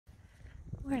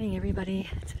Morning, everybody.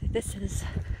 This is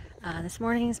this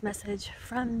morning's message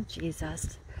from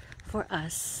Jesus for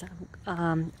us. All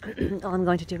I'm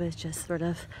going to do is just sort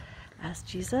of ask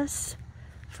Jesus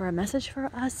for a message for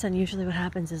us, and usually what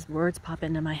happens is words pop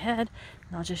into my head,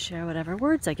 and I'll just share whatever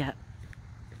words I get.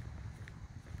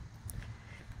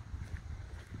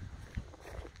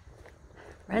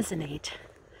 Resonate.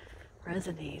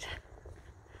 Resonate.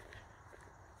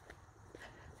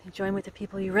 You join with the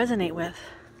people you resonate with.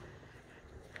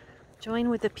 Join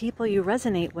with the people you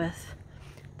resonate with.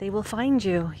 They will find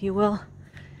you. You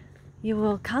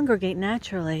will congregate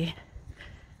naturally.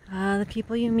 The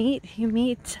people you meet,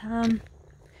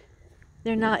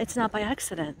 it's not by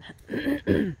accident.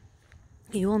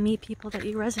 You will meet people that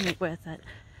you resonate with, that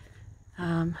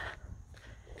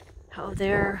how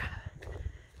the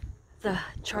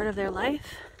chart of their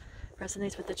life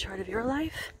resonates with the chart of your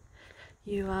life.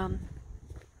 Your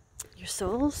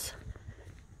souls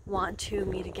want to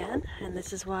meet again, and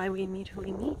this is why we meet who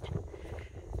we meet.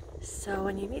 So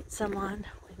when you meet someone,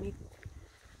 we meet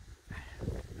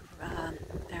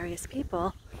various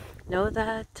people, know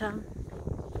that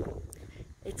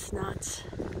it's not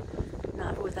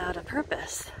without a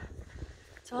purpose.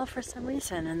 It's all for some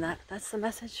reason, and that's the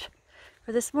message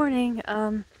for this morning.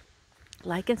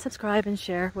 Like and subscribe and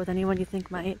share with anyone you think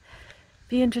might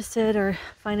be interested or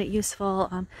find it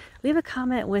useful. Leave a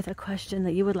comment with a question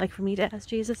that you would like for me to ask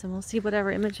Jesus, and we'll see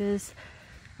whatever images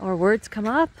or words come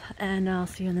up, and I'll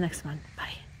see you in the next one.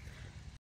 Bye.